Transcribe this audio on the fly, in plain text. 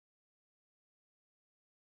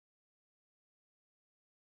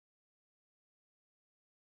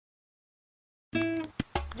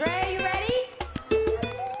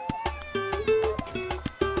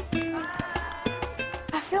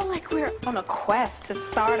We're on a quest to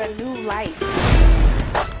start a new life.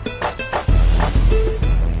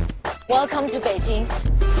 Welcome to Beijing.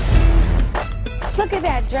 Look at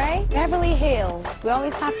that, Dre. Beverly Hills. We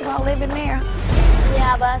always talk about living there.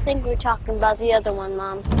 Yeah, but I think we're talking about the other one,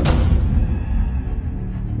 Mom.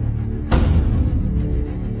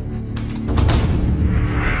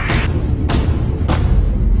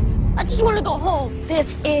 I just want to go home.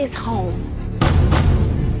 This is home.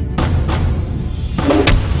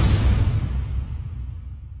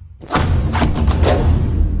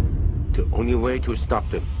 The only way to stop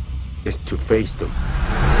them is to face them.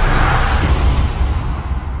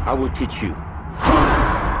 I will teach you.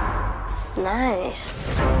 Nice.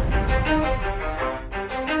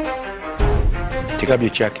 Take off your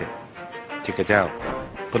jacket. Take it down.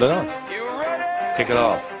 Put it on. You ready? Take it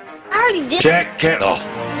off. I already did. Jacket off.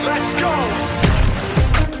 Let's go!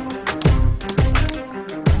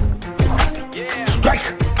 Yeah. Strike!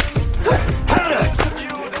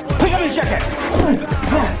 Pick up your jacket!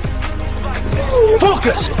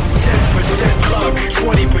 Focus! 10% luck,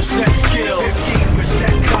 20% skill,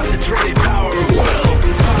 15% concentrated power of will,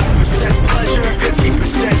 5% pleasure,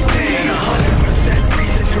 50% pain, 100%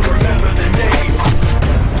 reason to remember the name.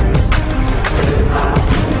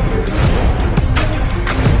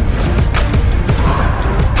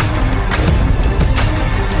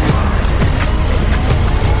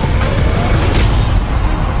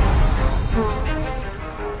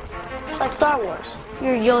 It's like Star Wars.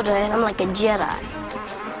 You're Yoda and I'm like a Jedi.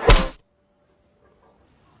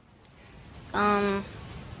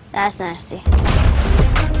 That's nasty.